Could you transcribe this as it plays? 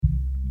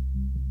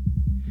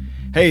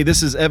Hey,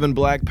 this is Evan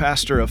Black,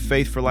 pastor of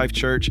Faith for Life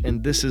Church,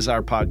 and this is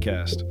our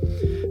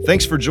podcast.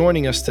 Thanks for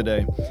joining us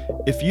today.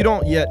 If you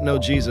don't yet know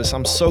Jesus,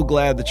 I'm so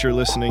glad that you're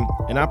listening,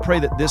 and I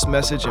pray that this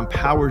message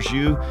empowers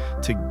you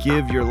to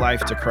give your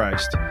life to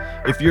Christ.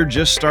 If you're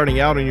just starting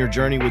out on your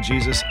journey with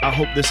Jesus, I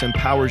hope this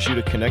empowers you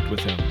to connect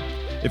with Him.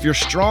 If you're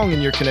strong in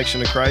your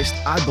connection to Christ,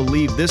 I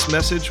believe this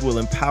message will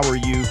empower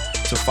you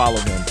to follow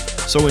Him.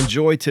 So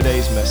enjoy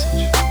today's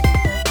message.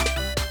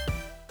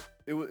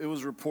 It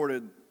was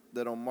reported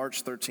that on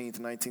March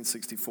 13th,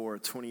 1964, a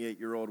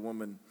 28-year-old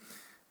woman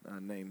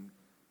named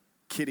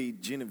Kitty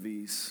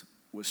Genovese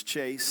was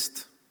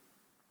chased,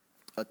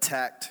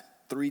 attacked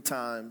 3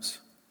 times,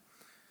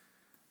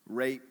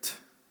 raped,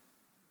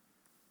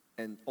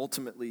 and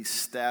ultimately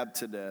stabbed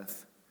to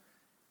death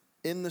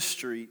in the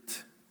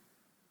street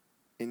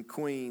in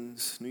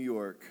Queens, New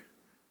York,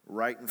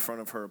 right in front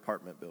of her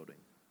apartment building.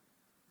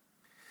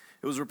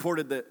 It was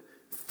reported that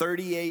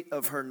 38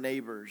 of her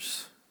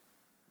neighbors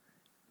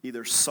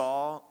either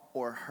saw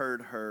or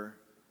heard her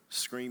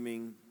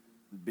screaming,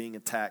 being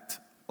attacked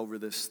over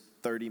this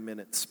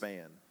 30-minute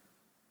span,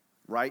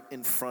 right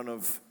in front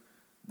of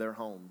their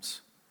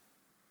homes.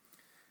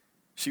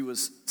 She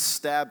was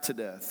stabbed to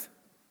death,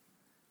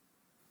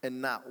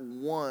 and not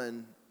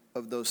one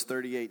of those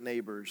 38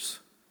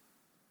 neighbors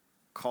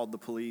called the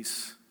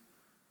police,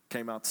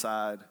 came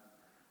outside,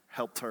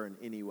 helped her in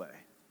any way.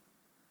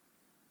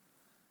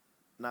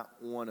 Not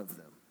one of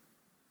them.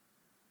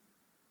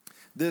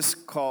 This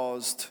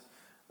caused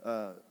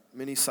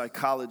many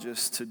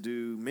psychologists to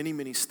do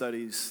many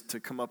studies to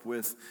come up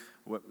with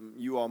what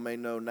you all may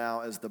know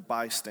now as the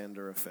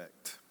bystander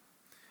effect.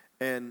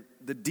 And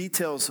the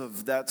details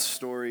of that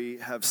story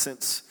have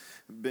since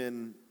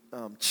been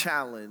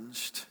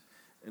challenged,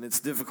 and it's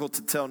difficult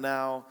to tell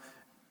now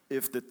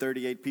if the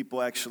 38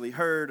 people actually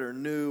heard or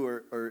knew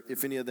or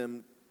if any of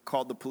them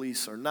called the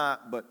police or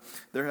not, but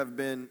there have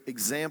been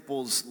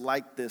examples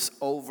like this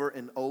over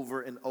and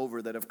over and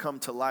over that have come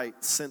to light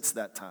since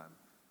that time.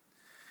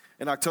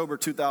 In October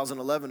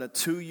 2011, a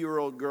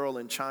 2-year-old girl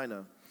in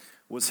China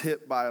was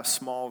hit by a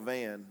small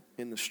van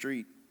in the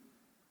street.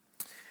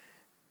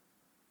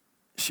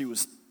 She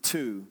was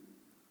 2.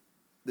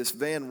 This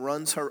van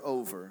runs her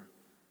over,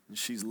 and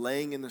she's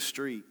laying in the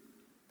street,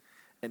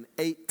 and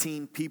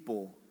 18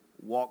 people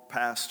walk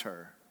past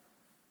her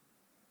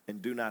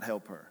and do not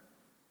help her.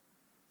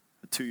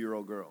 A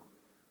 2-year-old girl.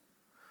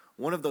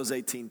 One of those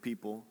 18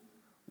 people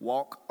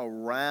walk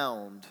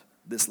around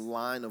this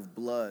line of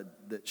blood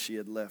that she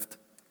had left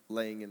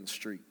laying in the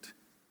street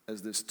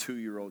as this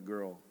 2-year-old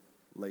girl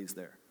lays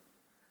there.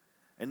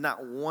 And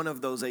not one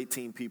of those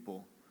 18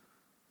 people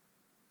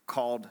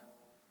called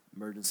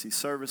emergency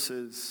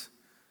services,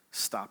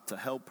 stopped to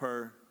help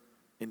her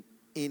in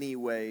any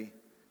way,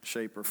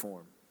 shape, or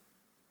form.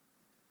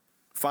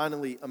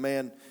 Finally, a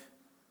man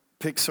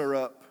picks her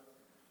up,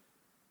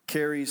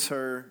 carries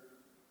her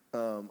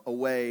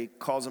away,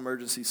 calls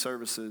emergency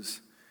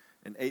services,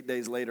 and 8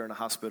 days later in a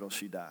hospital,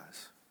 she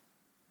dies.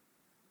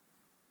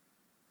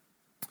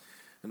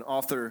 An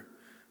author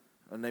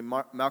named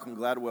Malcolm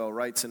Gladwell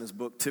writes in his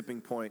book,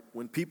 Tipping Point,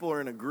 when people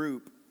are in a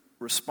group,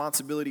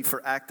 responsibility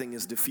for acting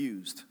is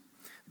diffused.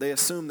 They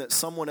assume that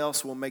someone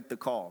else will make the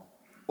call,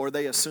 or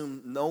they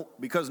assume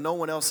because no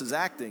one else is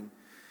acting,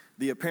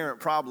 the apparent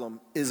problem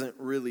isn't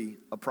really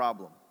a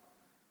problem.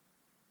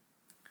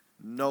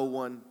 No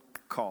one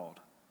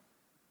called.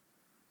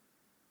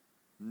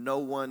 No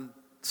one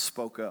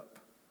spoke up.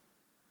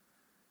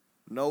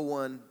 No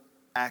one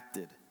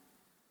acted.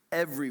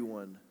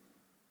 Everyone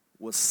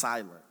was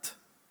silent.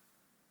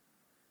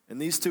 In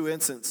these 2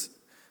 instances,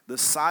 the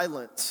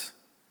silence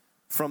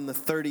from the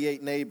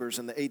 38 neighbors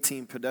and the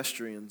 18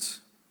 pedestrians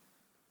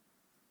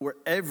were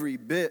every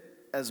bit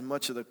as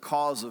much of the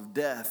cause of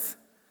death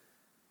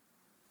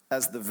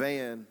as the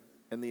van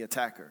and the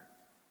attacker.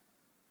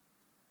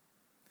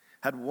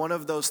 Had one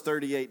of those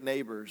 38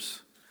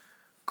 neighbors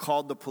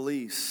called the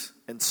police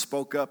and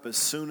spoke up as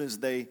soon as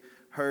they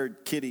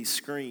heard Kitty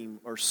scream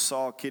or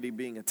saw Kitty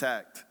being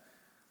attacked,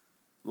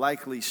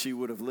 likely she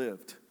would have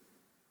lived.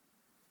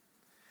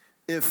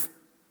 If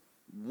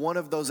one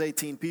of those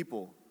 18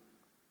 people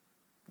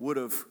would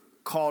have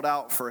called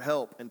out for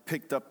help and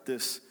picked up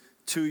this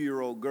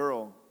 2-year-old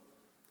girl,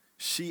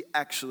 she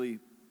actually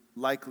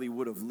likely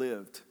would have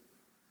lived.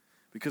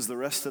 Because the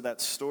rest of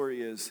that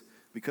story is,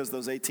 because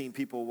those 18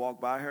 people walked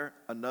by her,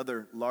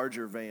 another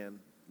larger van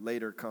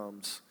later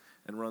comes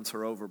and runs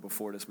her over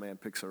before this man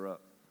picks her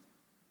up.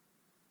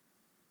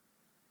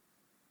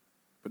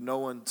 But no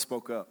one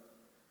spoke up.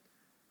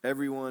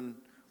 Everyone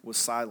was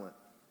silent.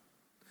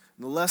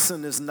 And the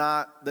lesson is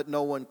not that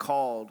no one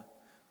called,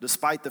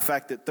 despite the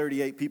fact that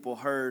 38 people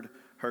heard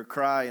her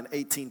cry and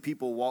 18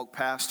 people walked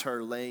past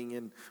her laying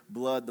in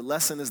blood. The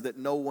lesson is that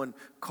no one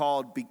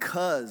called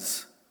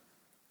because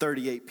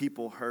 38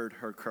 people heard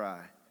her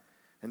cry.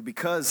 And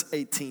because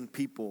 18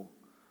 people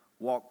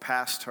walked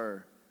past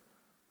her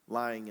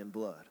lying in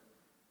blood.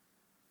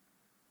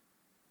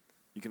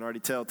 You can already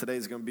tell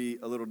today's going to be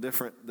a little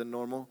different than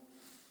normal.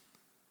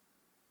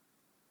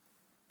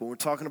 When we're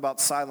talking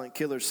about silent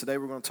killers, today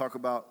we're going to talk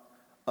about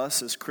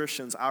us as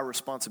Christians, our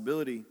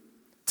responsibility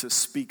to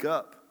speak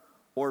up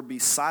or be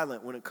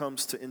silent when it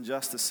comes to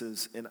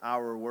injustices in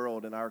our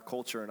world, in our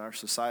culture, in our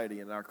society,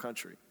 in our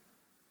country.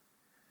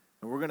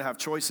 And we're going to have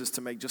choices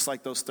to make, just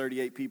like those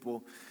 38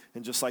 people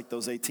and just like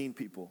those 18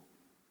 people.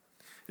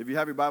 If you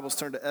have your Bibles,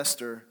 turn to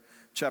Esther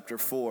chapter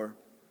 4.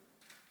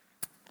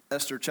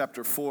 Esther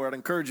chapter 4. I'd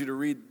encourage you to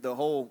read the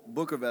whole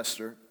book of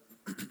Esther.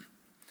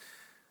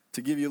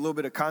 To give you a little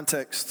bit of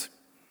context,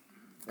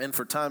 and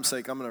for time's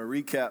sake, I'm going to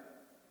recap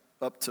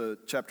up to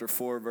chapter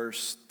 4,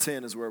 verse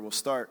 10 is where we'll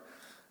start.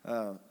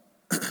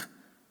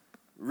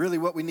 Really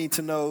what we need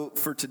to know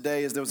for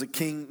today is there was a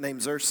king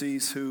named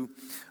Xerxes who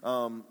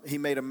he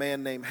made a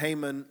man named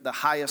Haman the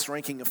highest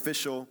ranking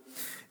official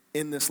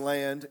in this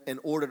land and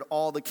ordered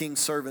all the king's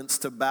servants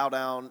to bow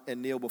down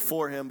and kneel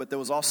before him. But there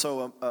was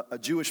also a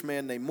Jewish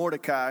man named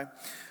Mordecai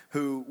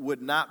who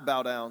would not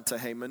bow down to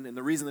Haman. And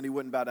the reason that he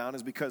wouldn't bow down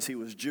is because he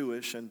was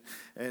Jewish, and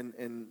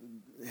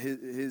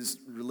his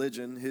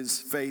religion, his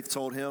faith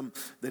told him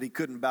that he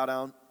couldn't bow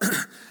down.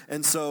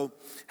 And so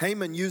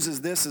Haman uses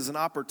this as an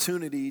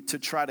opportunity to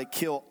try to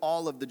kill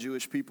all of the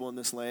Jewish people in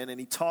this land, and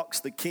he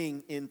talks the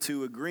king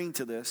into agreeing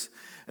to this.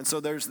 And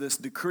so there's this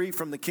decree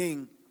from the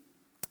king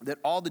that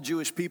all the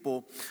Jewish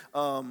people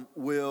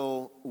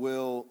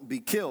will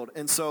be killed.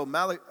 And so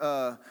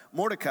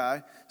Mordecai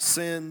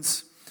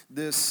sends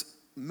this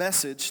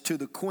message to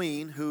the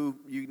queen, who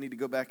you need to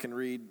go back and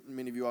read.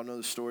 Many of you all know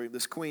the story.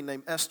 This queen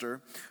named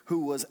Esther, who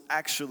was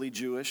actually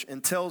Jewish,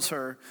 and tells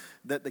her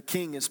that the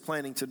king is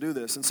planning to do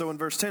this. And so in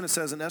verse 10 it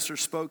says, and Esther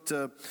spoke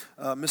to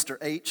Mr.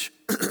 H.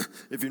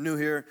 If you're new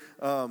here,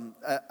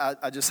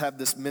 I just have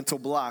this mental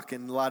block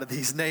in a lot of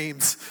these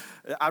names.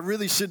 I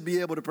really should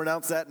be able to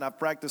pronounce that, and I've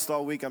practiced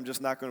all week. I'm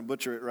just not going to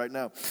butcher it right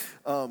now.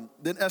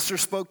 Then Esther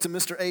spoke to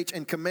Mr. H.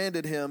 and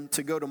commanded him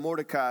to go to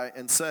Mordecai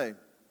and say,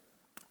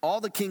 all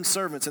the king's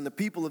servants and the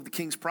people of the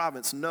king's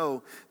province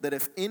know that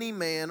if any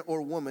man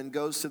or woman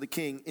goes to the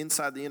king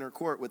inside the inner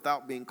court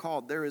without being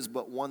called, there is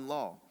but one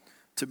law,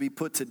 to be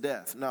put to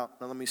death. Now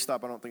let me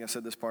stop. I don't think I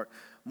said this part.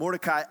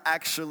 Mordecai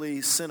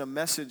actually sent a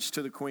message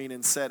to the queen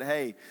and said,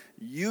 hey,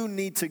 you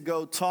need to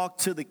go talk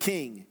to the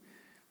king,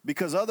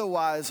 because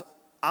otherwise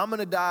I'm going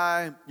to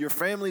die, your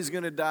family's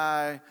going to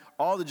die,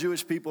 all the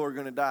Jewish people are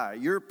going to die,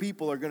 your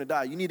people are going to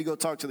die. You need to go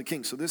talk to the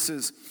king. So this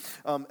is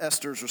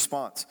Esther's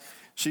response.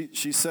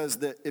 She says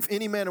that if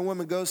any man or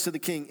woman goes to the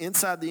king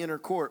inside the inner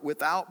court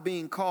without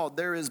being called,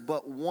 there is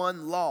but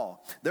one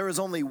law. There is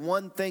only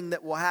one thing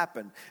that will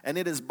happen, and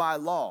it is by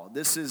law.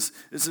 This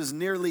is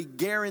nearly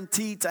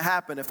guaranteed to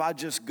happen if I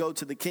just go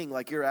to the king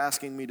like you're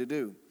asking me to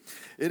do.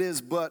 It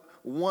is but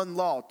one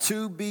law,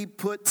 to be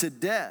put to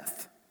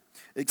death,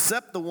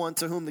 except the one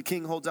to whom the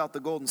king holds out the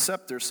golden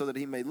scepter so that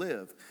he may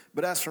live.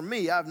 But as for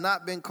me, I have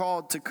not been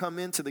called to come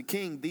into the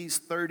king these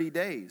 30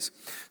 days.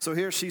 So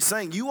here she's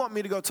saying, you want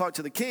me to go talk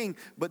to the king,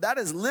 but that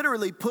is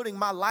literally putting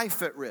my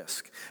life at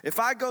risk. If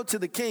I go to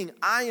the king,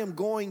 I am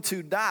going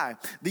to die.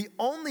 The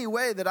only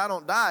way that I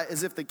don't die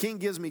is if the king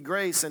gives me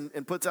grace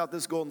and puts out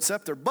this golden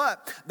scepter.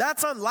 But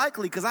that's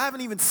unlikely because I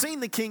haven't even seen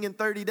the king in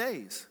 30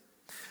 days.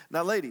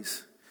 Now,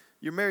 ladies,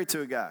 you're married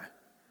to a guy.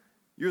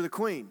 You're the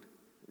queen.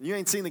 You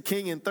ain't seen the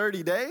king in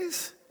 30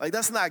 days? Like,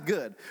 that's not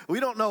good. We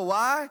don't know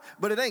why,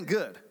 but it ain't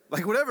good.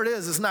 Like, whatever it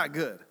is, it's not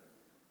good.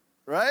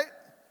 Right?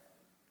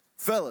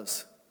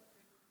 Fellas,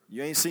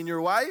 you ain't seen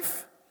your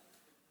wife,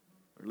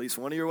 or at least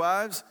one of your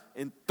wives,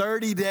 in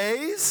 30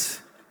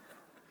 days?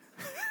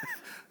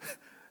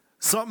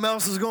 Something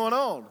else is going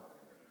on.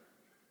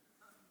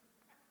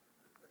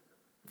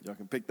 Y'all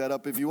can pick that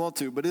up if you want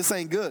to, but this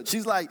ain't good.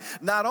 She's like,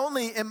 not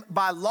only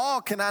by law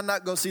can I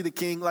not go see the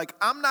king, like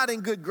I'm not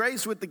in good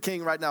grace with the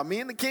king right now. Me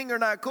and the king are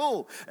not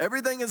cool.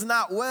 Everything is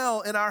not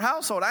well in our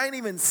household. I ain't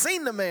even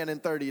seen the man in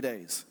 30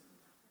 days.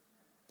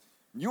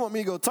 You want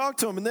me to go talk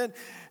to him?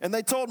 And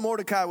they told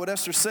Mordecai what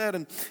Esther said,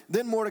 and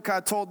then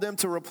Mordecai told them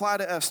to reply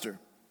to Esther.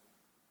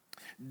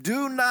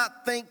 Do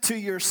not think to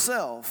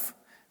yourself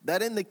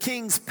that in the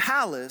king's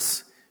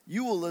palace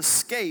you will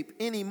escape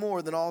any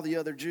more than all the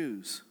other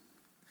Jews.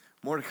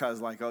 Mordecai's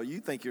like, oh, you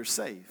think you're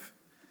safe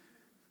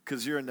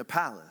because you're in the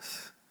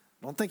palace.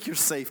 Don't think you're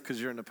safe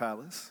because you're in the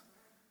palace.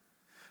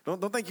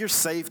 Don't think you're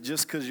safe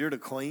just because you're the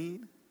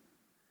queen.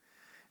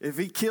 If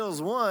he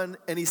kills one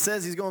and he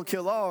says he's going to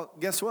kill all,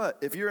 guess what?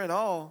 If you're in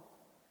all,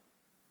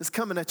 it's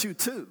coming at you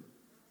too.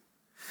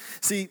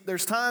 See,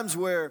 there's times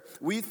where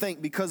we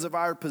think because of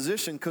our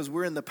position, because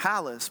we're in the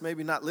palace,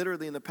 maybe not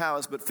literally in the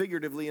palace, but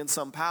figuratively in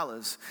some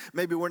palace.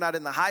 Maybe we're not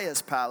in the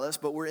highest palace,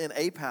 but we're in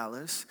a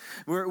palace.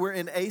 We're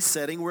in a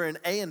setting. We're in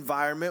a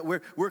environment.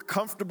 We're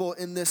comfortable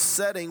in this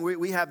setting.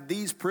 We have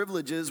these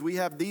privileges. We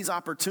have these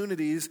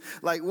opportunities.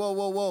 Like,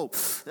 whoa.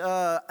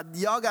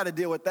 Y'all got to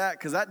deal with that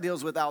because that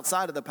deals with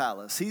outside of the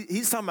palace.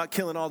 He's talking about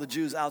killing all the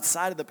Jews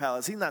outside of the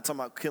palace. He's not talking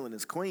about killing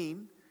his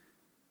queen.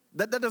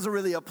 That doesn't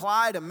really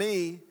apply to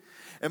me.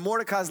 And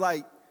Mordecai's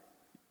like,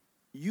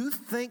 you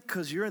think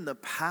because you're in the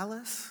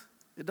palace,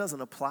 it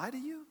doesn't apply to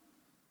you?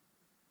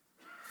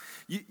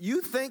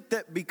 You think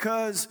that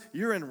because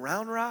you're in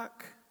Round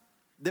Rock,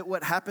 that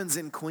what happens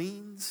in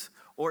Queens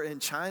or in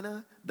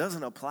China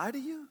doesn't apply to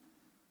you?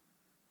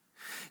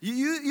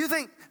 You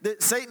think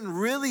that Satan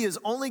really is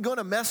only going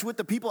to mess with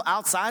the people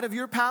outside of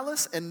your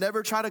palace and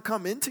never try to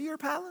come into your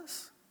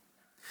palace?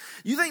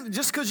 You think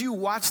just because you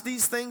watch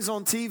these things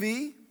on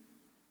TV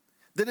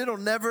that it'll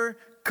never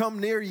come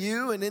near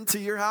you and into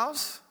your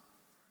house?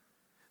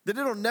 That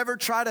it'll never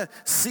try to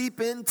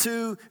seep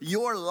into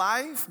your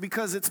life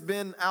because it's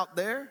been out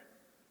there?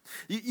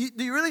 Do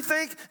you really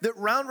think that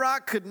Round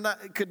Rock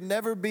could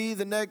never be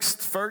the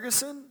next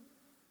Ferguson?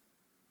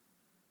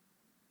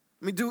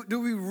 I mean, do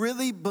we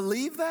really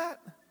believe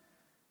that?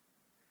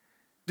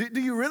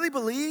 Do you really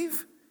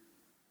believe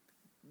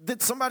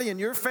that somebody in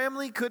your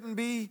family couldn't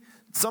be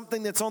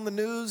something that's on the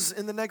news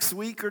in the next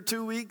week or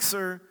 2 weeks?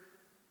 Or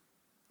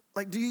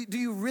like, do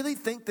you really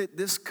think that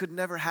this could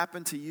never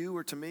happen to you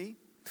or to me?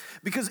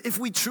 Because if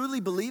we truly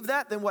believe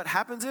that, then what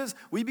happens is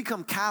we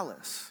become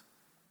callous.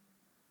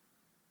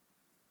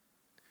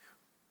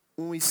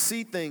 When we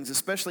see things,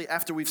 especially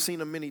after we've seen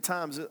them many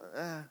times,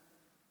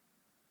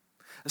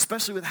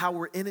 especially with how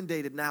we're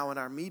inundated now in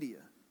our media.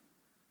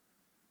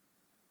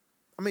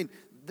 I mean,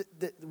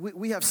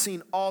 we have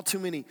seen all too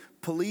many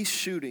police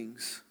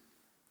shootings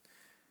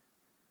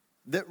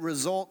that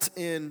result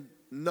in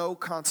no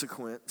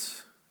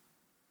consequence.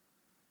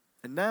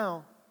 And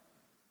now,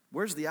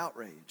 where's the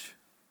outrage?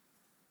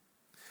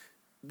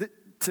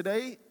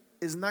 Today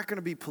is not going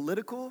to be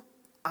political.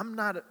 I'm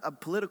not a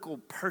political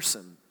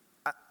person.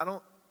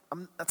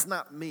 That's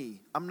not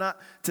me.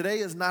 Today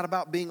is not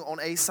about being on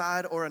a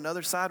side or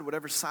another side,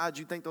 whatever side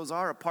you think those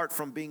are, apart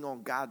from being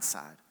on God's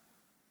side.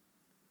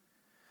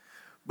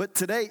 But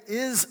today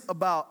is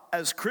about,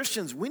 as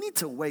Christians, we need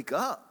to wake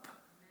up.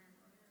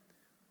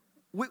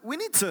 We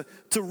need to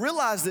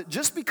realize that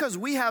just because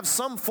we have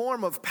some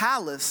form of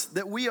palace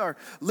that we are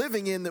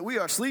living in, that we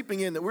are sleeping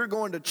in, that we're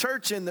going to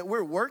church in, that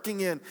we're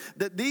working in,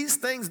 that these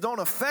things don't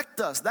affect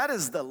us. That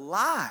is the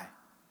lie.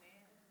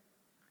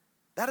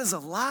 That is a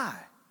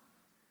lie.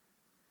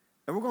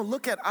 And we're going to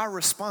look at our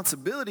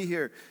responsibility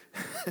here.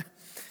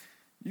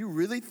 You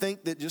really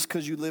think that just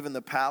because you live in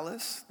the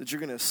palace that you're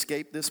going to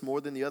escape this more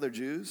than the other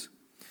Jews?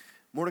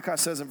 Mordecai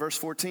says in verse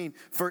 14,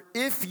 "For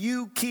if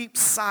you keep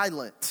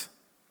silent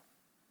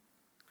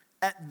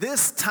at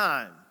this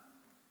time,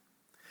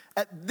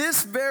 at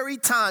this very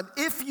time,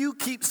 if you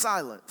keep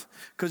silent,"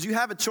 because you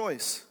have a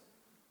choice.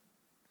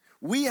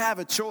 We have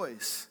a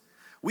choice.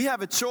 We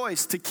have a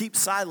choice to keep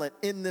silent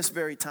in this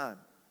very time.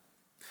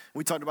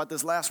 We talked about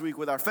this last week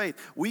with our faith.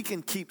 We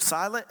can keep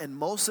silent, and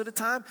most of the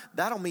time,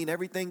 that'll mean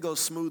everything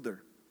goes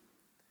smoother.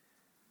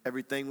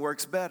 Everything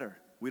works better.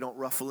 We don't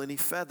ruffle any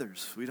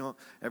feathers.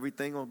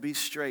 Everything will be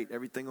straight.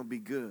 Everything will be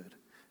good.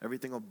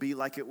 Everything will be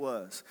like it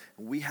was.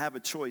 We have a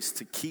choice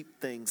to keep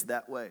things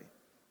that way.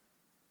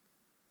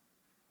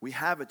 We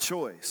have a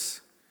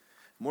choice.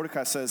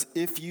 Mordecai says,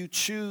 if you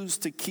choose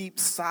to keep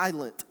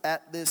silent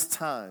at this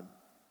time,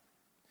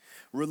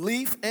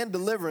 relief and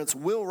deliverance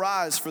will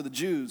rise for the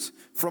Jews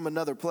from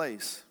another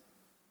place.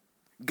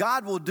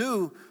 God will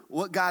do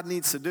what God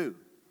needs to do.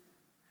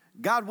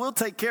 God will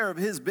take care of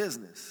his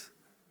business.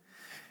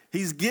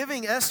 He's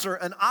giving Esther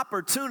an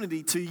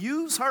opportunity to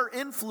use her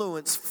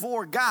influence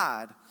for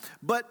God.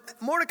 But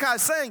Mordecai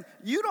is saying,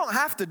 you don't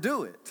have to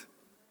do it.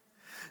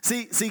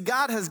 See,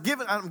 God has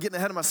given, I'm getting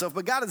ahead of myself,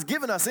 but God has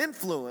given us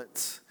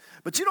influence,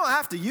 but you don't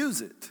have to use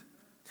it.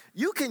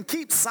 You can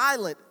keep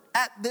silent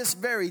at this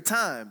very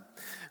time.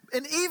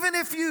 And even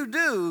if you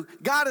do,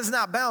 God is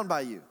not bound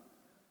by you.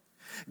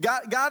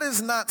 God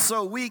is not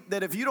so weak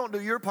that if you don't do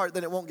your part,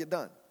 then it won't get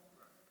done.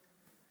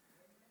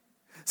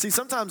 See,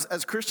 sometimes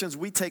as Christians,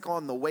 we take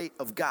on the weight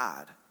of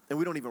God, and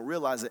we don't even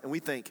realize it. And we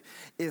think,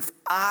 if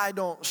I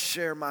don't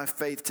share my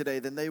faith today,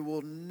 then they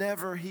will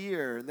never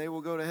hear, and they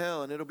will go to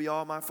hell, and it'll be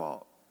all my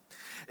fault.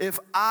 If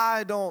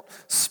I don't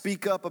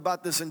speak up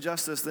about this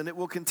injustice, then it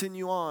will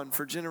continue on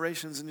for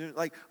generations. And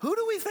like, who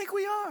do we think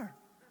we are?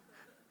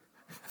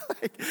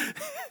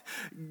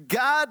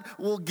 God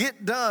will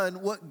get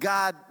done what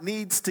God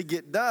needs to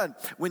get done.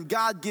 When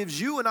God gives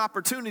you an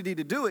opportunity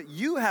to do it,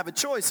 you have a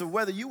choice of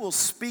whether you will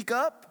speak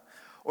up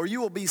or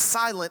you will be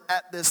silent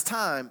at this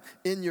time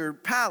in your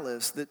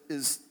palace that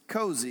is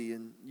cozy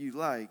and you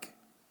like.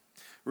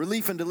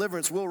 Relief and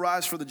deliverance will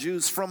rise for the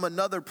Jews from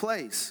another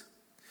place,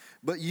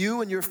 but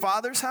you and your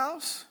father's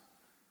house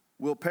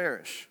will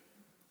perish.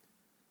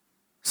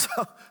 So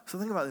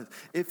think about this.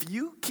 If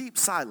you keep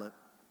silent,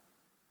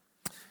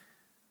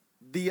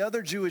 the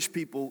other Jewish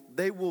people,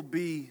 they will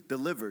be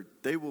delivered.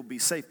 They will be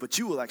safe, but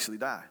you will actually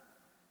die.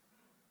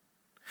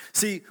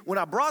 See, when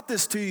I brought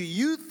this to you,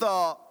 you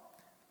thought,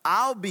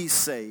 I'll be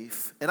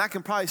safe, and I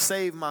can probably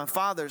save my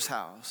father's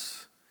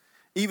house,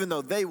 even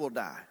though they will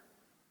die.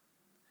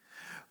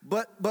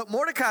 But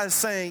Mordecai is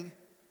saying,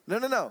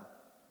 no.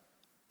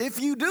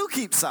 If you do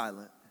keep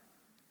silent,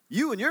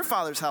 you and your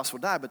father's house will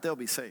die, but they'll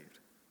be saved.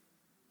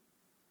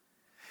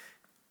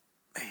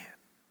 Man,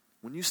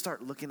 when you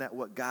start looking at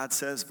what God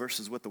says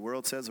versus what the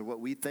world says or what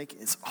we think,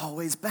 it's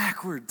always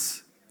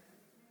backwards.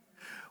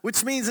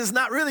 Which means it's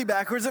not really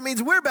backwards, it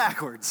means we're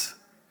backwards.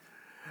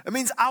 It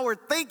means our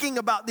thinking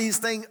about these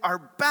things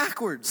are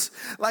backwards.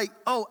 Like,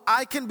 oh,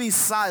 I can be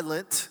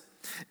silent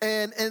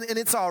and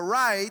it's all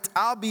right.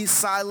 I'll be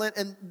silent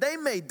and they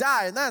may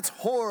die and that's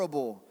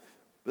horrible.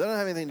 But that doesn't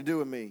have anything to do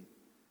with me.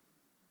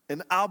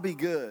 And I'll be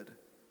good.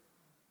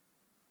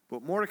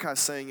 What Mordecai's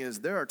saying is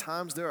there are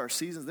times, there are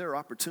seasons, there are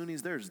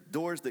opportunities, there's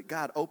doors that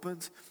God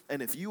opens.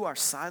 And if you are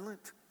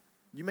silent,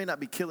 you may not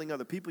be killing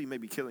other people, you may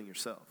be killing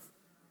yourself.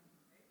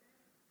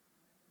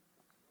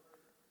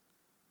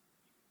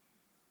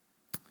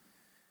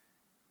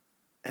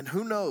 And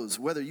who knows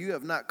whether you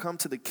have not come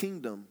to the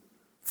kingdom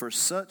for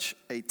such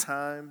a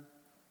time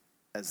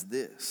as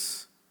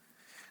this.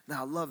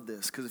 Now, I love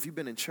this because if you've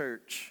been in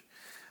church,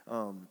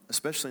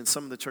 especially in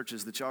some of the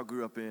churches that y'all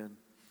grew up in,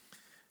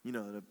 you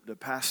know, the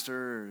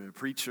pastor or the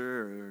preacher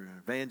or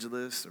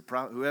evangelist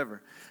or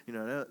whoever, you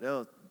know,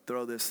 they'll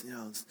throw this,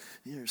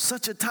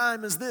 such a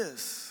time as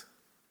this.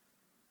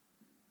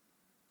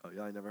 Oh,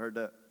 y'all ain't never heard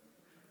that?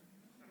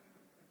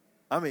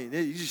 I mean,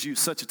 you just use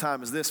such a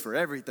time as this for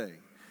everything.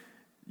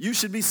 You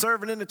should be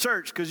serving in the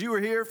church because you were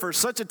here for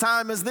such a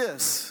time as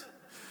this.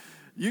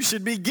 You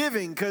should be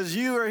giving because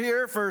you are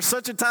here for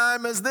such a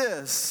time as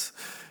this.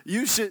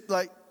 You should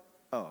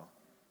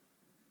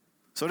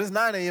So this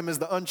 9 a.m. is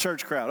the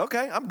unchurched crowd.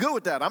 Okay, I'm good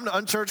with that. I'm the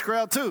unchurched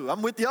crowd too.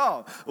 I'm with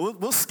y'all.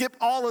 We'll skip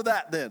all of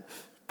that then.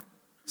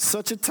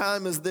 Such a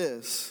time as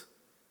this.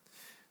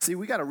 See,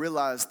 we got to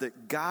realize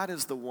that God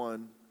is the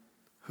one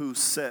who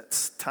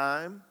sets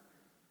time,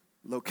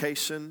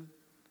 location,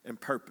 and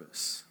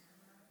purpose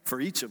for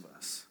each of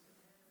us.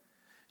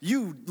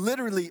 You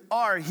literally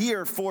are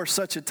here for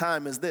such a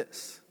time as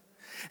this.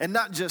 And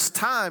not just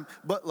time,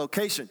 but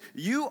location.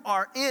 You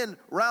are in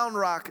Round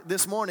Rock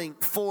this morning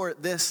for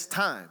this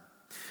time.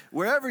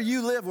 Wherever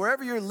you live,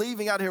 wherever you're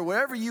leaving out here,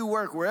 wherever you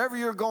work, wherever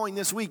you're going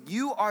this week,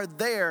 you are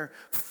there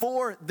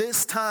for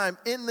this time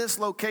in this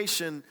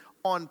location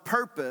on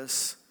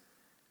purpose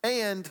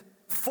and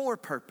for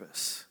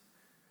purpose.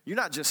 You're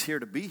not just here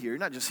to be here. You're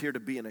not just here to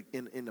be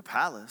in the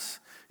palace.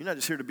 You're not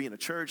just here to be in a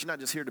church. You're not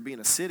just here to be in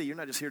a city. You're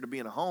not just here to be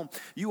in a home.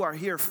 You are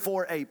here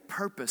for a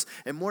purpose.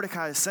 And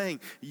Mordecai is saying,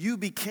 you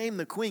became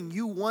the queen.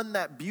 You won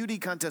that beauty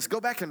contest.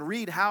 Go back and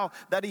read how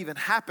that even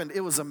happened.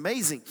 It was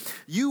amazing.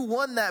 You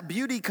won that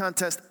beauty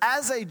contest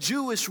as a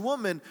Jewish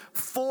woman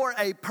for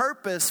a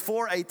purpose,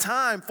 for a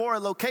time, for a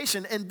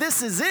location. And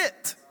this is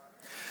it.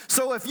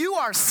 So if you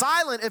are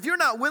silent, if you're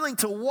not willing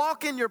to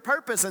walk in your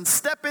purpose and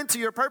step into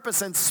your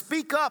purpose and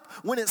speak up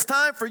when it's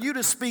time for you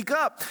to speak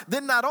up,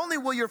 then not only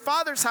will your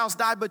father's house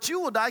die, but you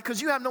will die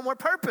because you have no more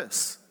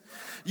purpose.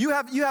 You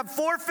have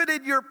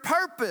forfeited your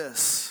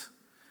purpose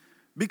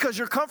because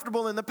you're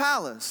comfortable in the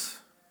palace.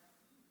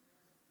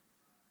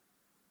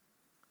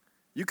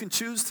 You can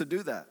choose to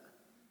do that.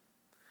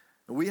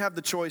 And we have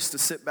the choice to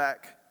sit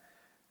back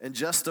and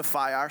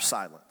justify our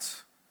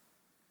silence.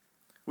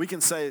 We can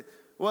say,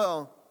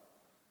 well,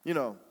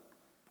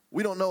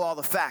 we don't know all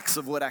the facts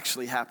of what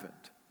actually happened.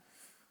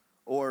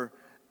 Or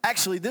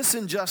actually this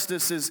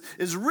injustice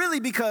is really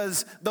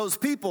because those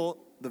people,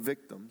 the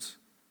victims,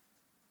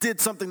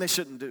 did something they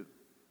shouldn't do.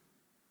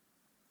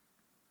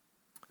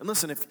 And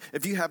listen,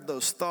 if you have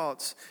those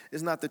thoughts,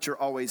 it's not that you're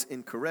always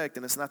incorrect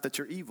and it's not that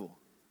you're evil.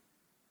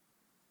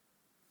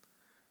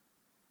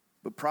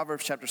 But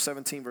Proverbs chapter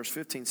 17 verse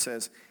 15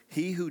 says,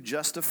 he who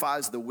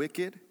justifies the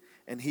wicked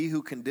and he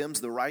who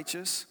condemns the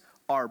righteous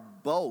are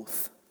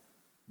both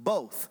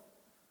the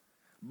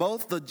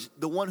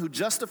one who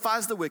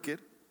justifies the wicked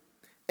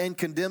and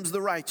condemns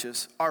the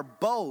righteous are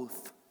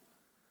both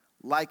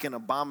like an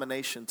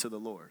abomination to the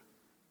Lord.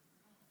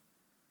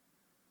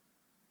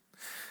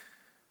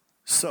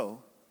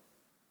 So,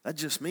 that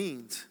just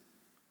means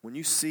when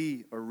you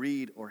see or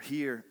read or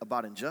hear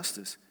about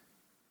injustice,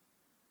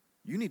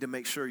 you need to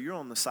make sure you're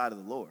on the side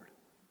of the Lord.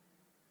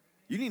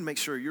 You need to make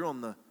sure you're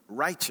on the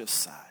righteous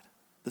side,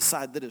 the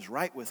side that is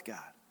right with God.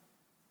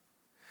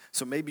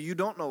 So maybe you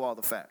don't know all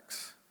the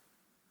facts.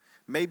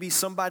 Maybe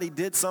somebody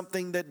did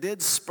something that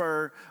did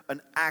spur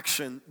an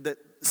action that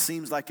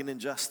seems like an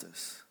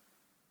injustice.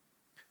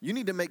 You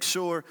need to make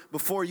sure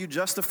before you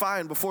justify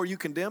and before you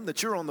condemn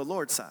that you're on the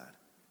Lord's side.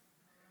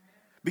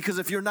 Because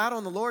if you're not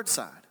on the Lord's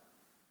side,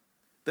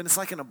 then it's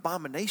like an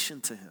abomination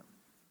to him.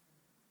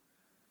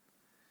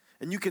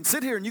 And you can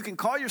sit here and you can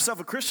call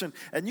yourself a Christian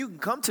and you can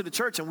come to the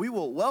church and we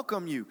will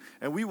welcome you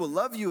and we will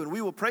love you and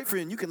we will pray for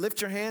you. And you can lift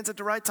your hands at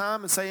the right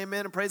time and say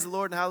amen and praise the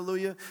Lord and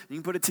hallelujah. You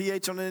can put a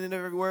TH on the end of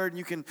every word and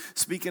you can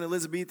speak in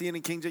Elizabethan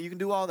and King James. You can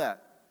do all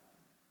that.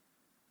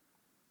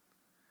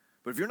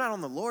 But if you're not on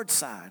the Lord's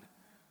side,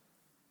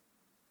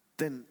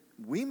 then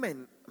we may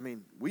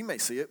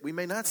see it, we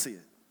may not see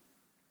it.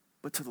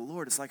 But to the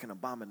Lord, it's like an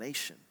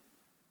abomination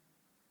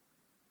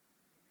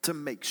to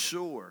make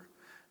sure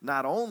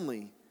not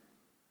only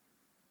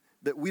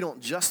that we don't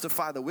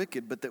justify the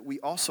wicked, but that we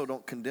also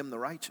don't condemn the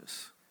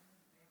righteous.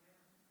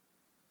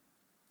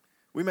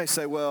 We may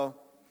say, well,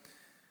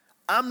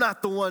 I'm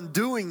not the one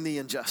doing the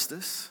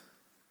injustice.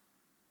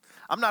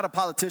 I'm not a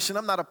politician.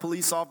 I'm not a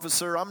police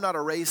officer. I'm not a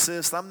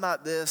racist. I'm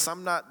not this.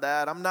 I'm not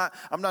that. I'm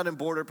not in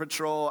Border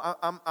Patrol.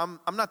 I'm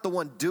not the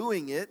one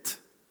doing it.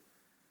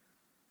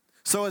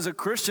 So as a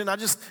Christian, I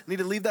just need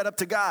to leave that up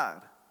to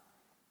God.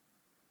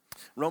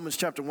 Romans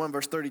chapter 1,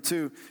 verse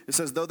 32, it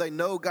says, though they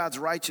know God's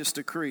righteous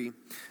decree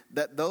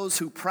that those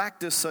who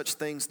practice such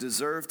things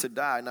deserve to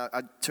die. Now,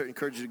 I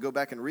encourage you to go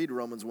back and read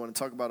Romans 1 and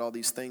talk about all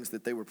these things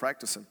that they were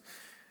practicing.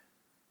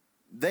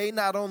 They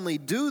not only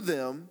do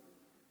them,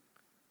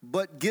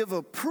 but give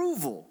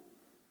approval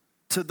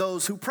to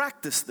those who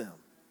practice them.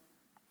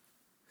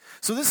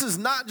 So this is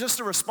not just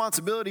a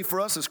responsibility for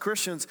us as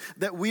Christians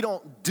that we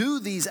don't do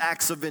these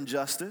acts of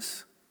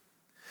injustice,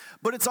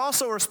 but it's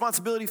also a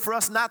responsibility for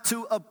us not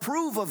to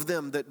approve of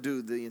them that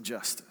do the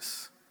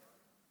injustice.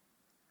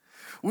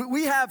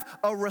 We have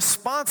a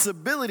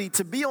responsibility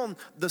to be on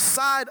the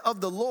side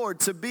of the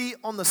Lord, to be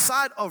on the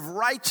side of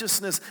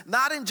righteousness,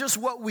 not in just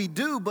what we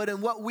do, but in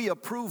what we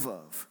approve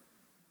of.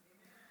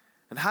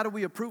 And how do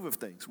we approve of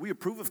things? We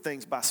approve of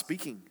things by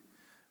speaking,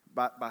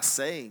 by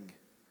saying,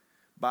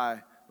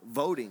 by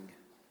voting,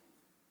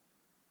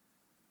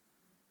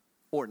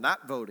 or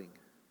not voting,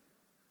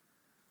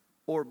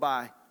 or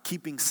by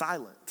keeping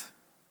silent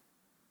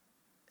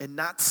and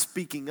not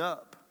speaking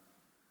up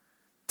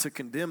to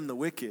condemn the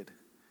wicked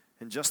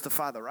and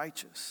justify the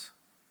righteous.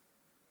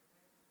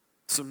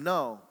 So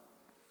no,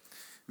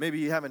 maybe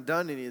you haven't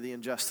done any of the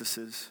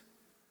injustices,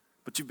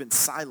 but you've been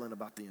silent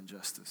about the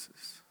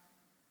injustices.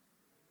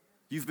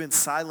 You've been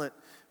silent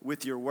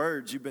with your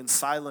words. You've been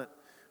silent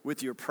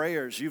with your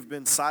prayers. You've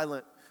been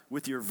silent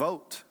with your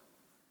vote.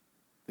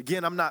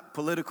 Again, I'm not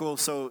political,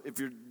 so if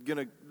you're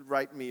going to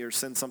write me or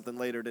send something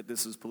later that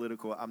this is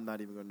political, I'm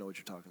not even going to know what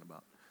you're talking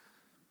about.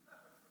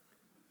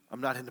 I'm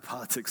not into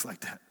politics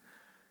like that.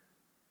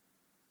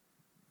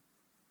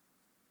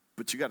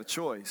 But you got a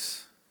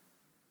choice.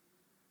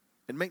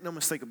 And make no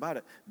mistake about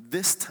it,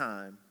 this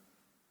time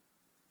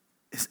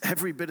is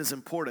every bit as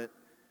important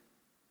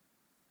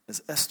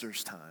as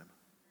Esther's time.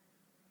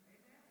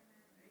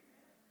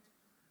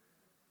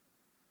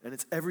 And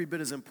it's every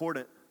bit as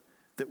important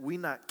that we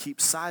not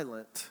keep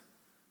silent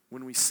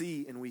when we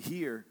see and we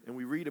hear and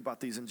we read about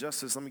these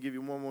injustices. Let me give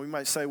you one more. We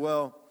might say,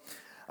 well,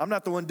 I'm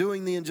not the one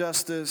doing the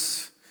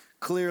injustice,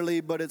 clearly,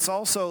 but it's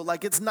also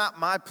like it's not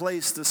my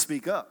place to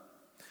speak up.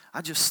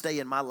 I just stay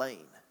in my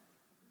lane.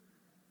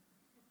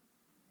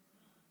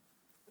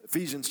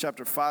 Ephesians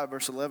chapter 5,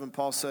 verse 11,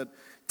 Paul said,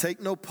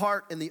 take no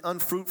part in the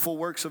unfruitful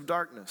works of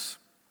darkness.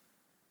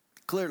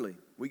 Clearly,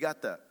 we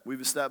got that.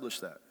 We've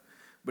established that.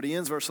 But he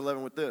ends verse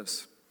 11 with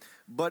this.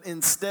 But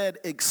instead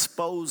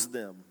expose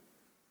them.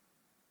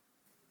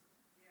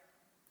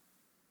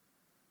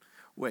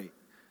 Wait,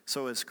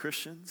 so as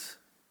Christians,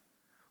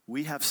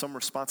 we have some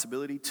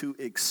responsibility to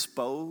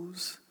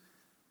expose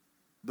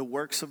the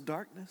works of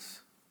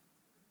darkness?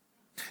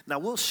 Now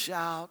we'll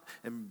shout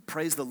and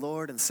praise the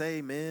Lord and say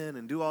amen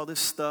and do all this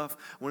stuff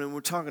when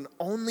we're talking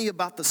only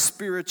about the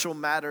spiritual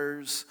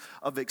matters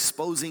of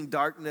exposing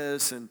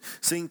darkness and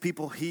seeing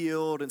people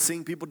healed and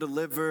seeing people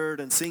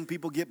delivered and seeing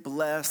people get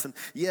blessed. And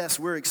yes,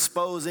 we're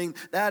exposing.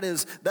 That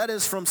is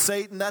from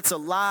Satan. That's a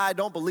lie.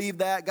 Don't believe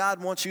that.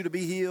 God wants you to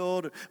be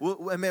healed.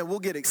 We'll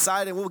get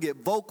excited. We'll get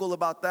vocal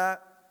about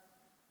that.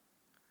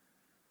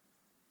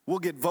 We'll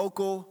get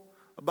vocal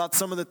about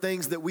some of the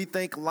things that we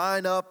think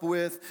line up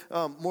with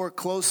more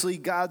closely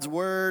God's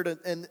word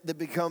and that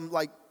become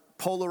like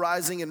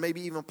polarizing and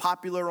maybe even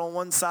popular on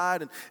one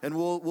side, and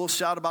we'll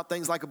shout about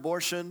things like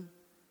abortion.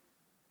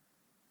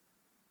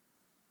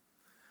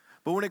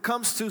 But when it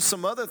comes to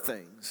some other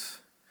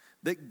things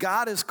that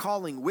God is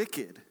calling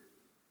wicked,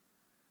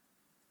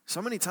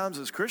 so many times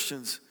as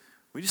Christians,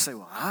 we just say,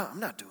 well, I'm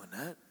not doing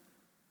that.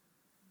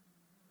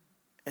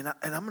 And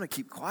I'm going to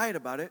keep quiet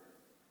about it.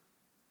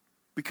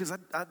 Because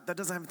that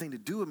doesn't have anything to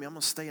do with me. I'm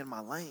going to stay in my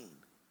lane.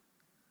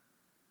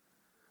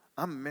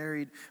 I'm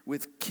married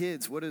with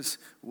kids. What is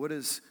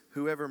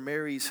whoever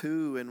marries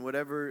who and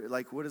whatever,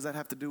 like, what does that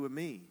have to do with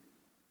me?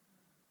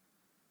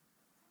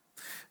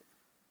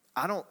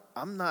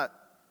 I'm not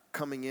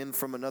coming in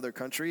from another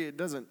country. It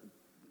doesn't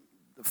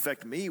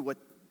affect me what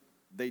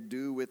they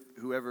do with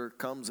whoever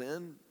comes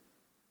in.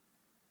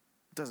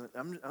 It doesn't.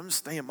 I'm just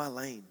staying in my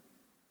lane.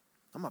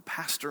 I'm a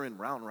pastor in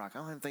Round Rock. I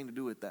don't have anything to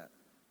do with that.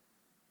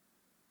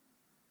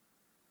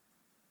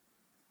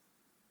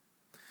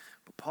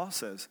 But Paul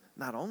says,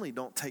 not only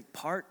don't take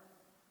part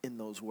in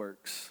those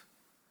works,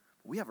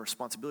 we have a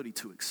responsibility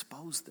to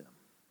expose them.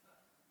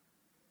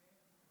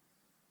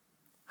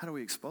 How do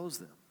we expose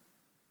them?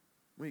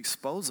 We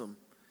expose them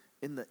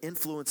in the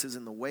influences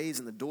and the ways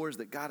and the doors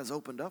that God has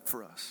opened up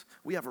for us.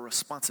 We have a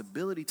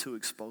responsibility to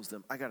expose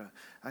them.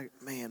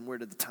 Man, where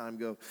did the time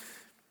go?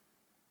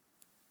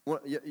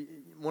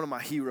 One of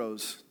my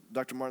heroes,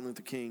 Dr. Martin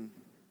Luther King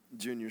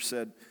Jr.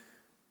 said,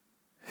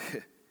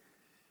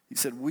 he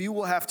said, we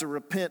will have to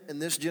repent in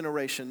this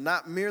generation,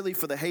 not merely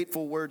for the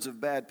hateful words of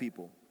bad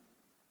people,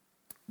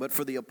 but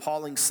for the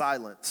appalling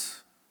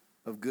silence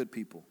of good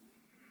people.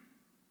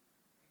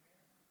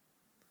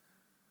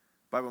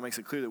 The Bible makes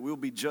it clear that we'll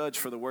be judged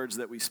for the words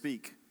that we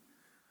speak,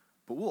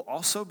 but we'll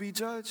also be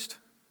judged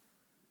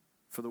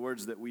for the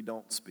words that we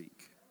don't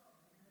speak.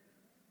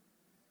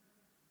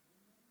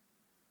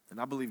 And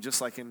I believe just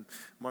like in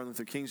Martin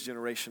Luther King's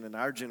generation and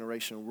our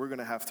generation, we're going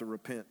to have to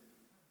repent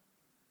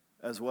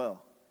as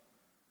well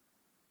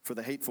for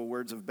the hateful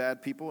words of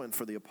bad people and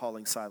for the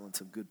appalling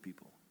silence of good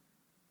people.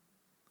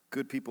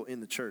 Good people in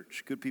the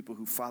church, good people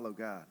who follow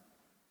God.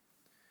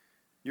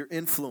 Your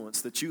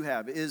influence that you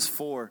have is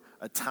for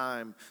a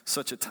time,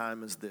 such a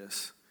time as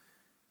this.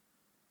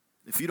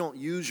 If you don't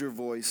use your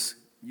voice,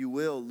 you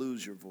will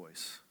lose your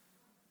voice.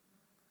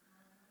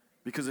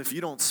 Because if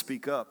you don't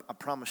speak up, I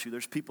promise you,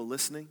 there's people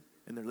listening,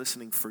 and they're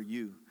listening for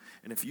you.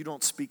 And if you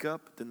don't speak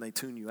up, then they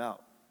tune you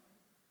out.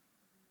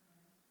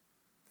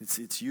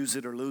 It's use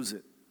it or lose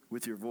it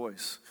with your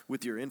voice,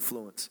 with your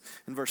influence.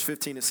 In verse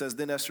 15 it says,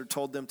 Then Esther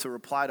told them to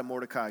reply to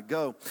Mordecai,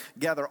 Go,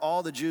 gather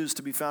all the Jews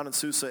to be found in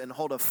Susa and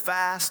hold a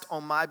fast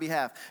on my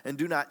behalf, and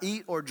do not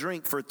eat or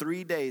drink for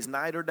 3 days,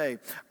 night or day.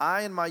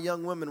 I and my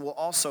young women will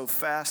also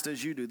fast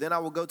as you do. Then I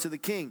will go to the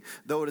king,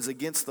 though it is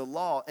against the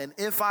law. And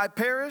if I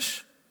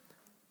perish,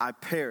 I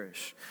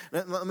perish.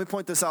 Now, let me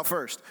point this out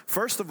first.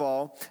 First of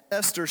all,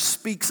 Esther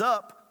speaks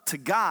up to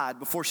God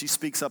before she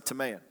speaks up to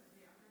man.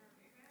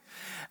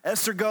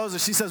 Esther goes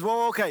and she says,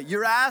 well, okay,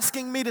 you're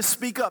asking me to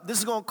speak up. This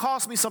is going to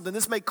cost me something.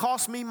 This may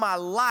cost me my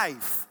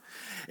life.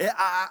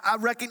 I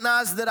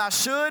recognize that I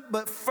should,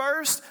 but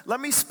first, let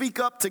me speak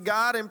up to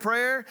God in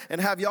prayer and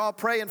have y'all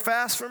pray and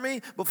fast for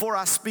me before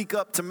I speak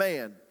up to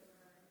man.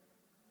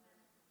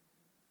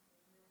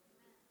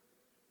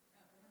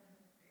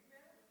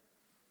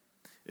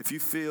 If you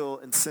feel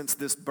and sense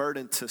this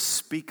burden to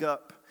speak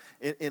up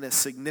in a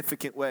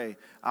significant way,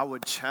 I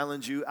would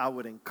challenge you, I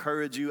would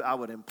encourage you, I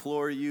would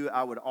implore you,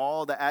 I would,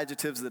 all the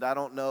adjectives that I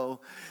don't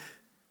know,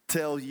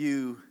 tell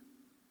you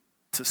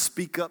to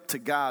speak up to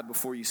God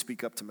before you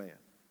speak up to man.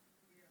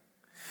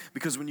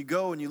 Because when you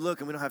go and you look,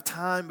 and we don't have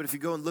time, but if you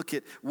go and look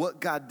at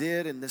what God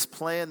did and this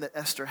plan that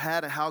Esther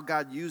had and how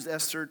God used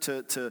Esther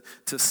to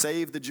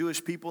save the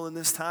Jewish people in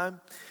this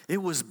time,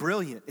 it was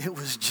brilliant. It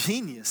was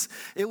genius.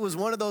 It was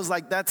one of those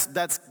like,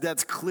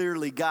 that's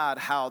clearly God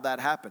how that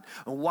happened.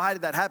 And why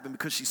did that happen?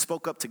 Because she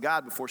spoke up to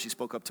God before she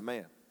spoke up to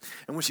man.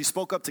 And when she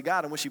spoke up to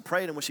God and when she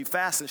prayed and when she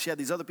fasted, and she had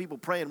these other people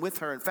praying with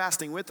her and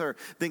fasting with her,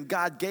 then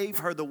God gave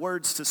her the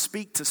words to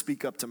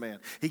speak up to man.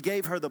 He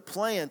gave her the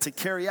plan to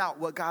carry out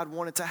what God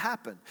wanted to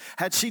happen.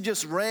 Had she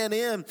just ran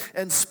in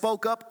and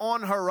spoke up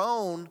on her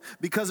own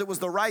because it was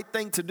the right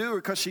thing to do or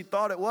because she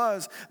thought it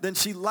was, then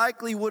she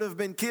likely would have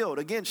been killed.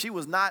 Again, she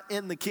was not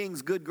in the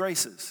king's good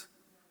graces.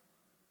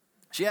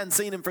 She hadn't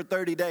seen him for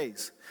 30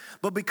 days.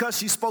 But because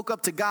she spoke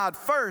up to God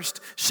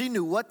first, she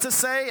knew what to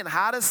say and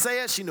how to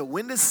say it. She knew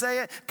when to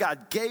say it.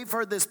 God gave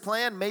her this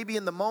plan, maybe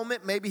in the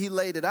moment, maybe he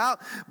laid it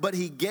out, but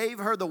he gave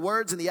her the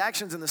words and the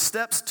actions and the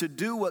steps to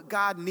do what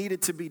God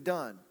needed to be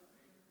done.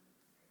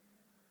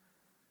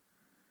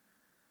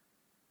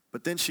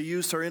 But then she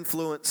used her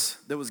influence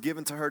that was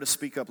given to her to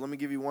speak up. Let me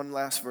give you one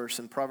last verse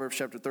in Proverbs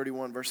chapter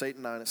 31, verse 8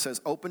 and 9. It says,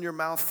 Open your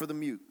mouth for the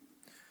mute,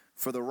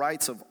 for the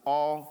rights of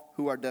all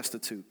who are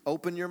destitute.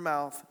 Open your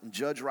mouth and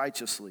judge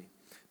righteously.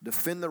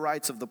 Defend the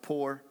rights of the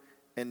poor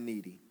and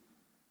needy.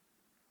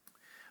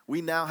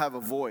 We now have a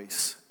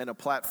voice and a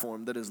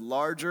platform that is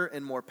larger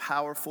and more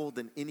powerful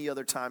than any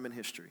other time in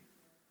history.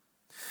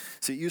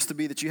 See, it used to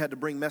be that you had to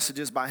bring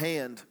messages by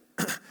hand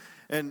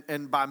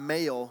and by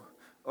mail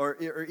or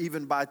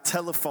even by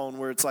telephone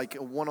where it's like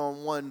a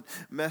one-on-one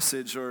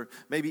message or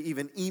maybe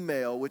even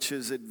email, which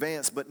is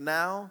advanced. But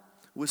now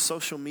with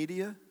social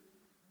media,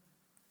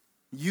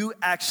 you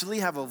actually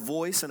have a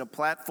voice and a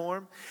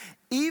platform.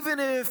 Even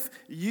if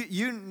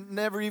you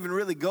never even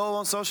really go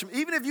on social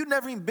media, even if you've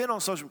never even been on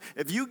social media,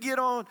 if you get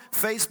on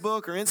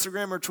Facebook or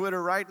Instagram or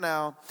Twitter right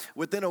now,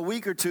 within a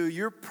week or two,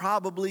 you're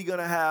probably going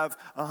to have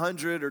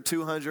 100 or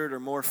 200 or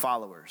more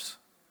followers.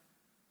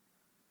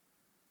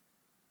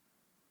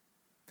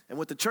 And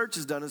what the church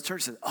has done is the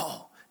church said,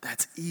 oh,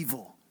 that's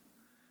evil.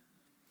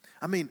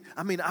 I mean,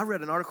 I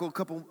read an article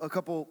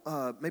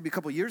maybe a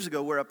couple years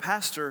ago where a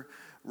pastor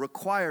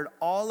required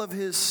all of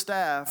his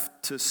staff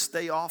to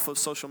stay off of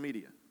social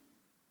media.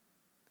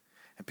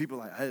 And people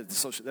are like, hey,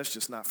 that's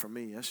just not for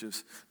me. That's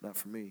just not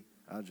for me.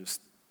 No.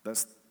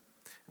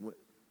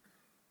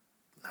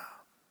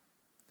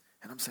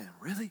 And I'm saying,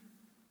 really?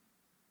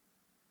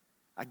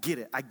 I get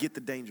it. I get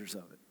the dangers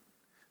of it.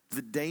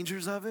 The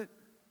dangers of it,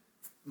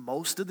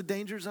 most of the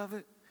dangers of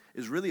it,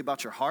 is really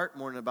about your heart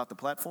more than about the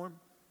platform.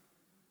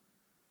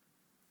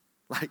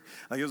 Like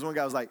there was one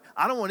guy who was like,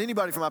 I don't want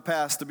anybody from my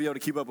past to be able to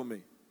keep up with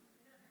me.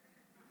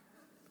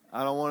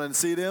 I don't want to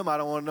see them. I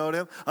don't want to know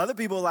them. Other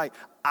people are like,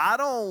 I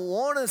don't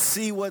want to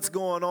see what's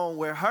going on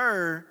with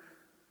her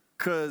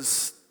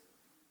because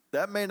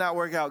that may not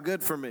work out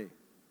good for me.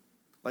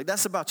 Like,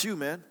 that's about you,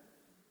 man.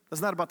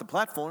 That's not about the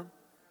platform.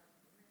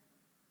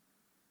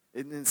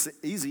 It's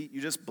easy. You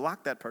just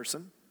block that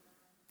person.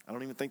 I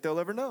don't even think they'll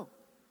ever know.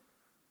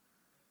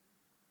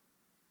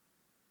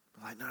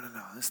 Like, no,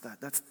 that's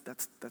not.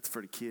 That's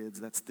for the kids.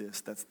 That's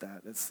this. That's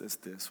that. That's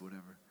this.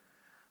 Whatever.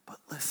 But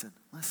listen.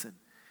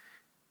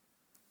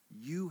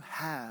 You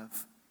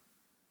have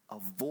a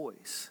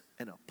voice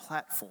and a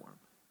platform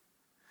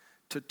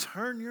to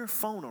turn your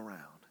phone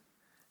around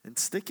and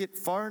stick it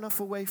far enough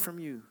away from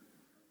you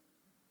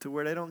to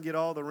where they don't get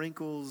all the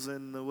wrinkles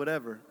and the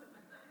whatever.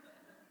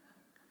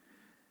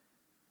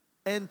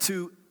 And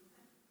to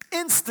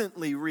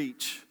instantly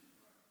reach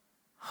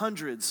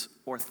hundreds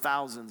or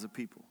thousands of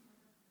people.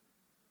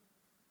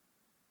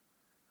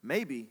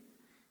 Maybe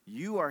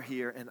you are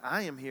here and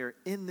I am here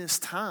in this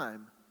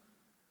time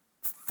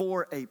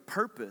for a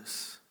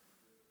purpose,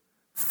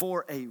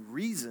 for a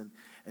reason.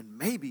 And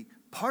maybe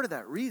part of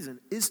that reason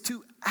is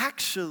to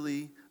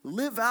actually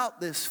live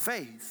out this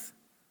faith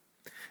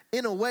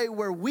in a way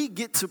where we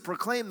get to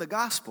proclaim the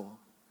gospel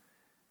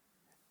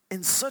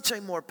in such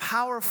a more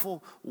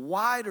powerful,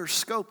 wider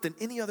scope than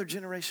any other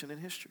generation in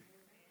history.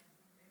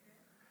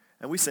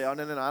 And we say, oh,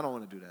 no, I don't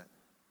want to do that.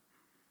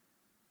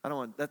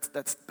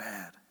 That's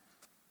bad.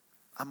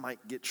 I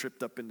might get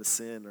tripped up into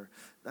sin, or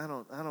I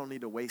don't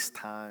need to waste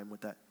time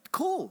with that.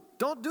 Cool,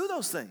 don't do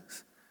those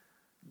things.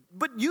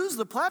 But use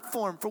the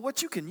platform for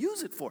what you can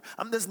use it for.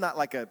 This is not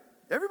like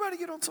everybody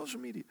get on social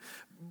media.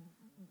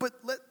 But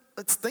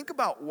let's think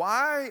about,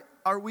 why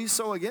are we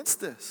so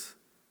against this?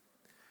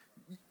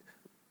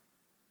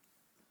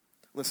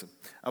 Listen,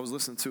 I was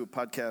listening to a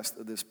podcast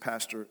of this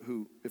pastor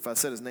who, if I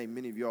said his name,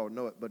 many of y'all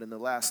know it, but in the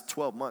last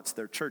 12 months,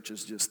 their church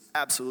has just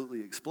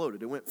absolutely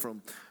exploded. It went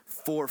from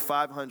 400 or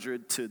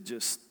 500 to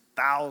just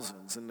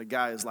thousands, and the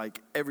guy is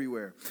like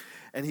everywhere.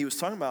 And he was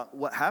talking about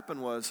what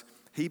happened was,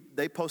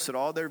 they posted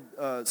all their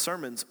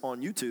sermons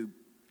on YouTube,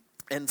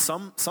 and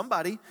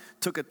somebody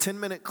took a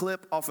 10-minute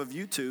clip off of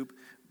YouTube,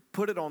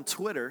 put it on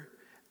Twitter,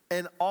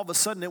 and all of a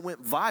sudden it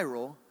went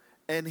viral,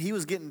 and he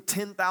was getting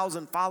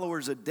 10,000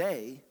 followers a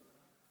day.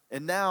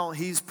 And now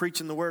he's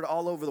preaching the word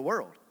all over the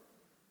world.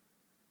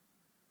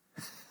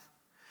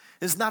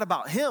 It's not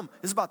about him.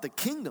 It's about the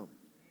kingdom.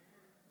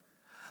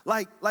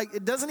 Like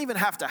it doesn't even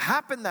have to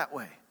happen that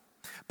way.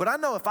 But I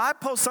know if I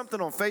post something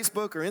on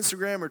Facebook or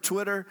Instagram or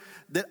Twitter,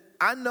 that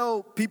I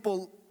know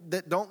people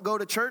that don't go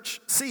to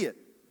church see it.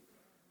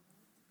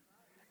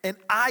 And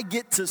I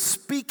get to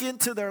speak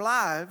into their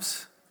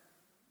lives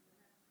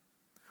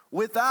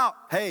without,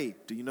 hey,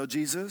 do you know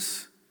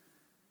Jesus?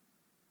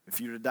 If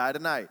you were to die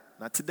tonight,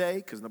 not today,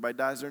 because nobody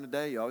dies during the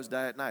day, you always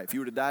die at night. If you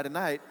were to die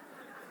tonight,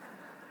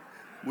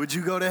 would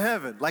you go to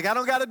heaven? Like, I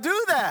don't got to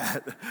do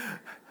that.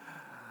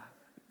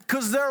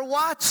 Because they're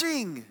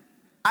watching.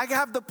 I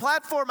have the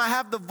platform, I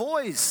have the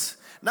voice.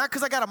 Not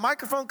because I got a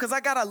microphone, because I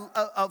got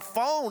a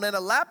phone and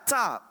a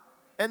laptop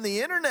and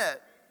the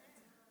internet.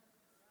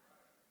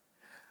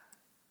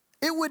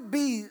 It would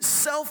be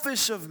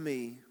selfish of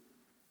me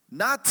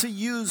not to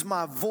use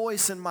my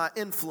voice and my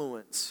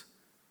influence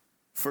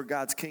for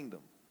God's kingdom.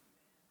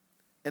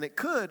 And it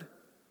could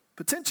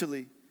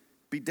potentially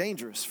be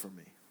dangerous for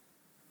me.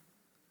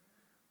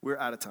 We're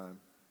out of time.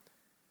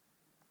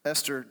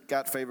 Esther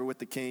got favor with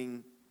the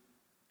king.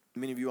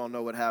 Many of you all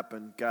know what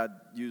happened. God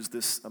used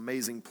this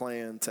amazing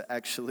plan to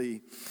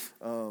actually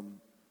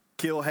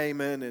kill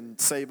Haman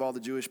and save all the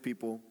Jewish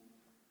people.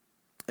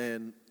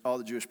 And all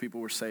the Jewish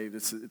people were saved.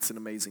 It's an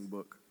amazing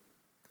book.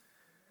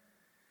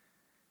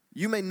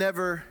 You may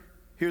never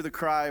hear the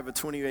cry of a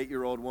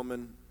 28-year-old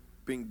woman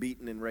being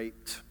beaten and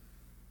raped.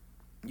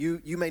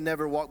 You may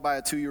never walk by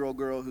a 2-year-old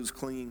girl who's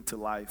clinging to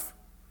life.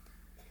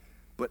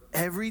 But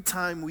every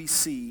time we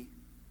see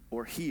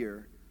or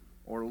hear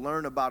or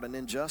learn about an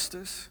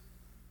injustice,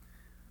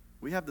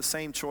 we have the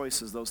same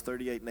choice as those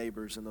 38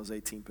 neighbors and those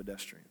 18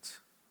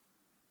 pedestrians.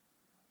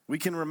 We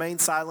can remain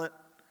silent,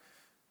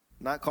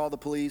 not call the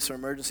police or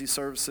emergency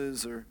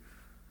services or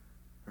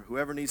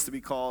whoever needs to be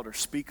called, or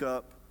speak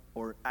up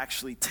or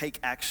actually take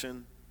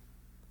action.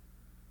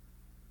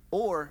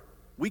 Or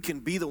we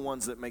can be the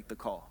ones that make the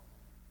call.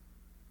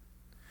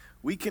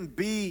 We can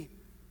be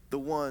the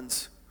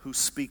ones who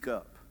speak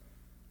up.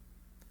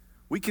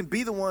 We can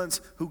be the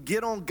ones who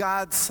get on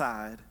God's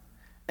side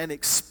and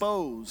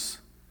expose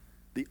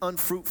the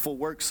unfruitful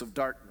works of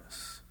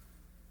darkness.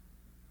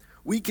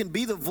 We can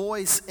be the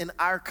voice in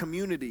our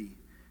community,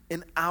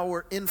 in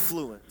our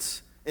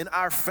influence, in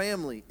our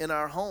family, in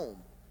our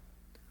home.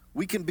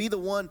 We can be the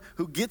one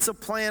who gets a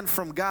plan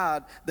from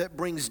God that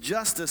brings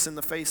justice in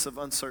the face of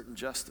uncertain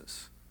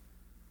justice.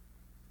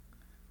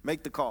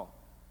 Make the call.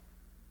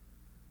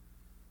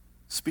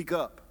 Speak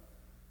up.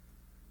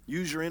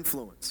 Use your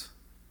influence.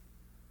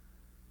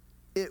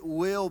 It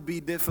will be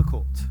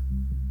difficult,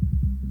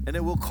 and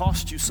it will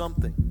cost you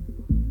something.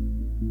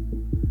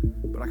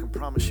 But I can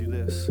promise you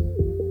this,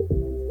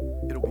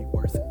 it'll be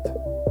worth it.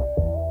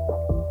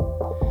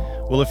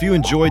 Well, if you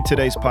enjoyed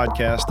today's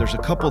podcast, there's a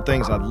couple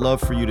things I'd love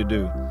for you to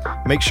do.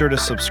 Make sure to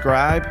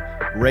subscribe,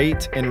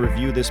 rate, and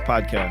review this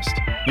podcast.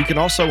 You can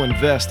also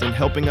invest in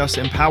helping us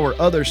empower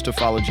others to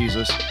follow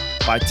Jesus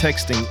by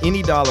texting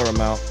any dollar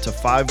amount to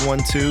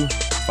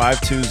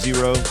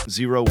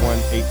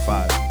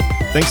 512-520-0185.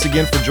 Thanks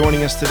again for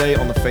joining us today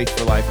on the Faith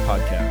for Life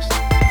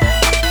podcast.